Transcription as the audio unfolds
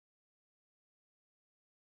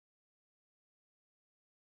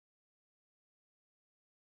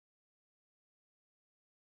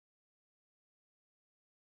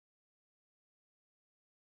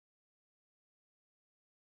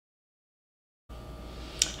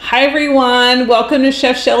Hi everyone, welcome to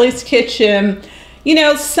Chef Shelley's Kitchen. You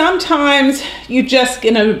know, sometimes you just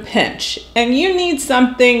get in a pinch and you need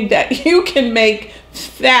something that you can make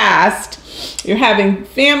fast. You're having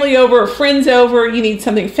family over or friends over, you need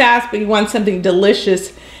something fast, but you want something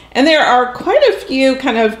delicious. And there are quite a few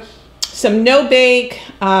kind of some no-bake,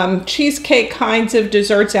 cheesecake kinds of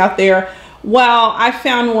desserts out there. Well, I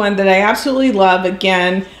found one that I absolutely love.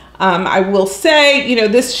 Again, I will say, you know,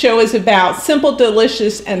 this show is about simple,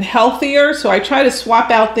 delicious, and healthier. So I try to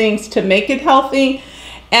swap out things to make it healthy.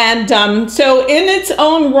 And so in its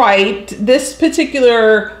own right, this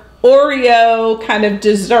particular Oreo kind of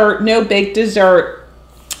dessert, no-bake dessert,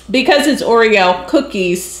 because it's Oreo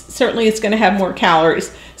cookies, certainly it's going to have more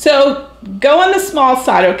calories. So go on the small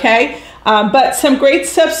side, okay? But some great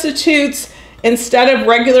substitutes. Instead of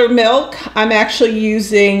regular milk, I'm actually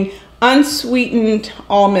using unsweetened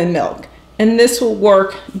almond milk, and this will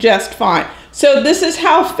work just fine. So this is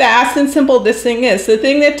how fast and simple this thing is. The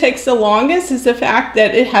thing that takes the longest is the fact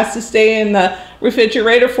that it has to stay in the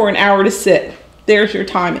refrigerator for an hour to sit. There's your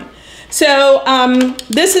timing. So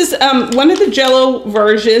this is one of the Jell-O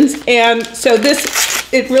versions, and so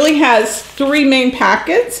it really has three main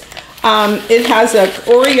packets. It has a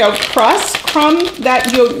Oreo crust crumb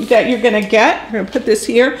that you're gonna get. I'm gonna put this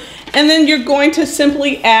here. And then you're going to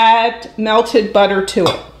simply add melted butter to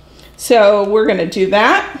it. So we're going to do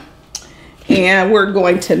that. And we're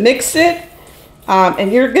going to mix it.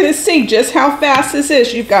 And you're going to see just how fast this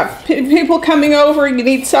is. You've got people coming over. You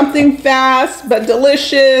need something fast but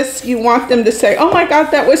delicious. You want them to say, oh my God,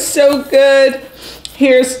 that was so good.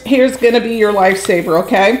 Here's going to be your lifesaver,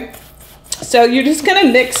 okay? So you're just going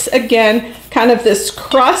to mix, again, kind of this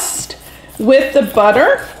crust with the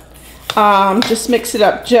butter. Just mix it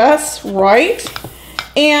up just right.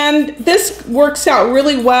 And this works out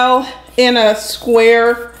really well in a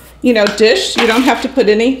square, you know, dish. You don't have to put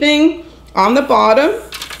anything on the bottom.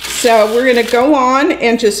 So we're going to go on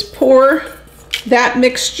and just pour that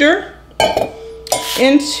mixture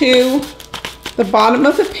into the bottom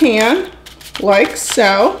of the pan like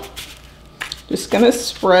so. Just going to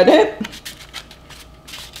spread it.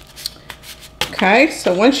 Okay,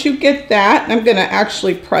 so once you get that, I'm going to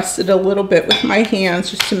actually press it a little bit with my hands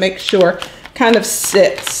just to make sure it kind of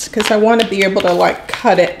sits, because I want to be able to like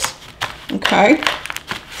cut it. Okay,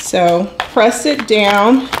 so press it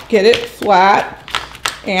down, get it flat,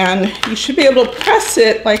 and you should be able to press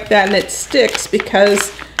it like that and it sticks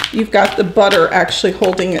because you've got the butter actually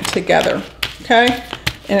holding it together. Okay,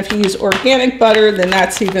 and if you use organic butter, then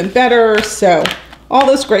that's even better. So all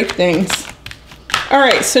those great things. All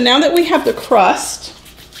right, so now that we have the crust,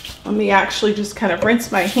 let me actually just kind of rinse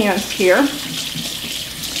my hands here.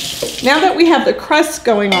 Now that we have the crust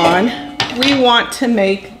going on, we want to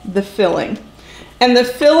make the filling. And the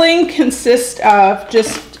filling consists of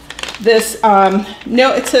just this,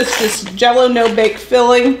 it says this Jell-O no-bake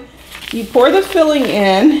filling. You pour the filling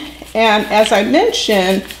in, and as I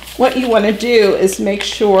mentioned, what you want to do is make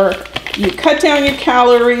sure you cut down your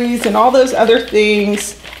calories and all those other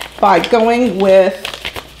things by going with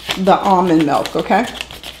the almond milk, okay?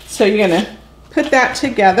 So you're gonna put that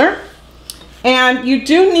together, and you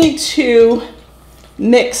do need to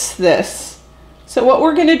mix this. So what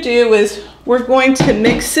we're gonna do is we're going to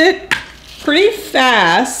mix it pretty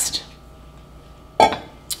fast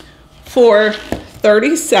for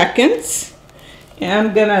 30 seconds. And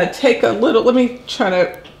I'm gonna take a little, let me try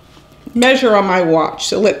to measure on my watch.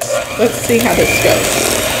 So let's see how this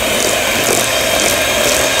goes.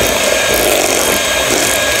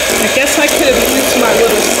 I guess I could have used my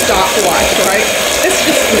little stopwatch, right? It's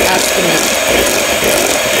just an estimate.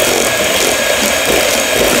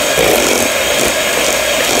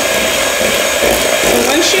 So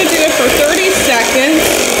once you do it for 30 seconds,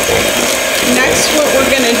 next what we're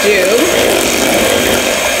going to do,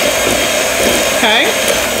 okay?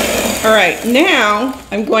 All right, now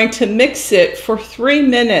I'm going to mix it for 3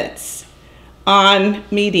 minutes on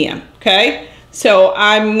medium, okay? So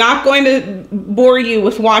I'm not going to bore you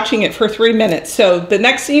with watching it for 3 minutes. So the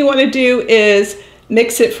next thing you want to do is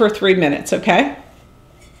mix it for 3 minutes, okay?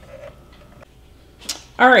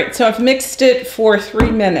 All right, so I've mixed it for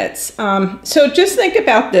 3 minutes. So just think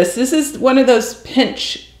about this. This is one of those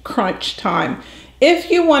pinch crunch time. If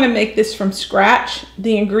you want to make this from scratch,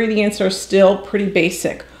 the ingredients are still pretty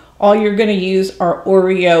basic. All you're going to use are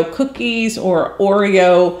Oreo cookies or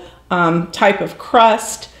Oreo type of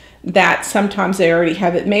crust. That sometimes they already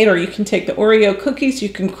have it made, or you can take the Oreo cookies, you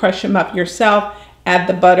can crush them up yourself, add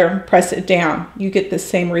the butter, press it down. You get the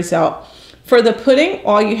same result. For the pudding,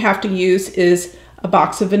 all you have to use is a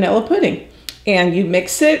box of vanilla pudding, and you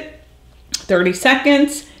mix it 30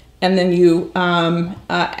 seconds, and then you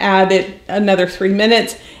add it another 3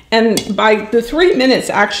 minutes. And by the 3 minutes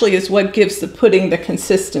actually is what gives the pudding the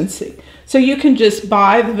consistency. So you can just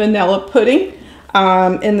buy the vanilla pudding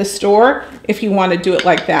in the store if you want to do it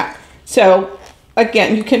like that. So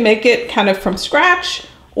again, you can make it kind of from scratch,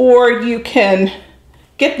 or you can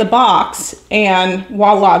get the box and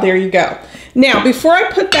voila, there you go. Now, before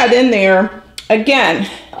I put that in there, again,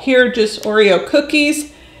 here are just Oreo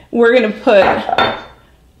cookies. We're going to put,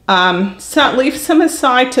 leave some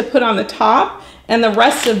aside to put on the top, and the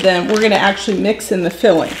rest of them we're going to actually mix in the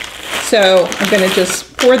filling. So I'm going to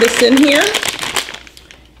just pour this in here,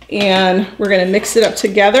 and we're going to mix it up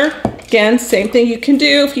together. Again, same thing you can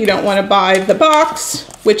do if you don't want to buy the box,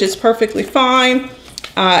 which is perfectly fine.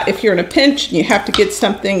 If you're in a pinch and you have to get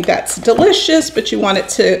something that's delicious, but you want it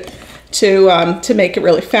to make it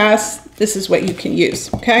really fast, this is what you can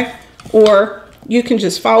use, okay? Or you can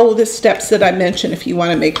just follow the steps that I mentioned if you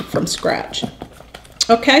want to make it from scratch.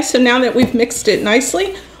 Okay, so now that we've mixed it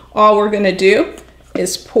nicely, all we're going to do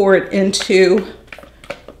is pour it into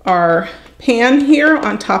our pan here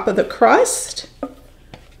on top of the crust,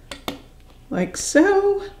 like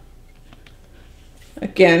so.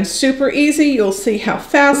 Again, super easy. You'll see how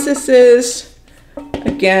fast this is.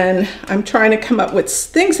 Again, I'm trying to come up with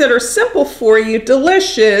things that are simple for you,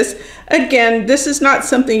 delicious. Again, this is not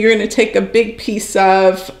something you're going to take a big piece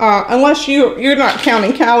of, unless you're not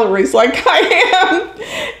counting calories like I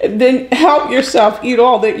am. Then help yourself, eat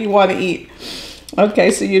all that you want to eat. Okay,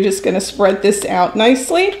 so you're just going to spread this out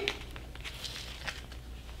nicely,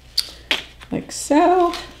 like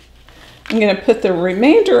so. I'm going to put the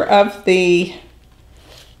remainder of the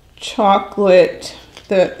chocolate,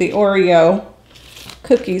 the Oreo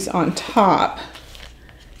cookies on top.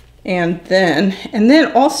 And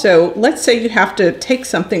then also, let's say you have to take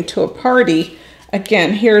something to a party.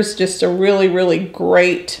 Again, here's just a really, really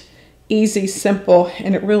great, easy, simple,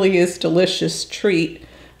 and it really is delicious treat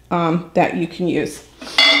that you can use.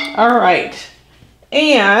 All right,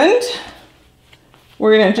 and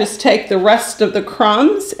we're gonna just take the rest of the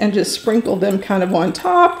crumbs and just sprinkle them kind of on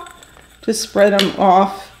top. Just spread them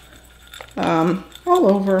off all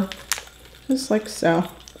over, just like so.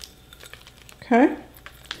 Okay,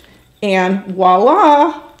 and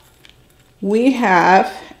voila, we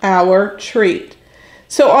have our treat.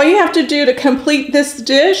 So all you have to do to complete this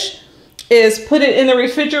dish is put it in the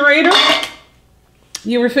refrigerator.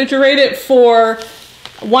 You refrigerate it for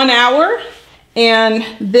 1 hour, and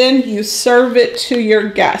then you serve it to your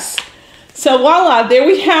guests. So voila, there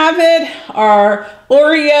we have it, our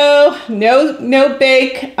Oreo no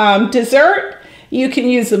bake dessert. You can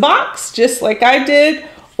use the box just like I did,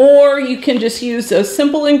 or you can just use those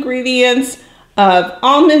simple ingredients of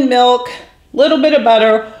almond milk, little bit of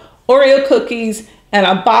butter, Oreo cookies, and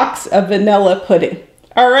a box of vanilla pudding.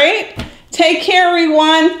 All right, take care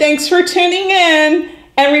everyone. Thanks for tuning in.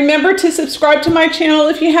 And remember to subscribe to my channel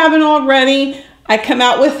if you haven't already. I come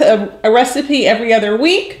out with a recipe every other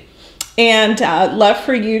week, and love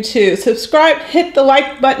for you to subscribe, hit the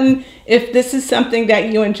like button if this is something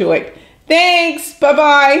that you enjoyed. Thanks,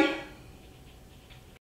 bye-bye.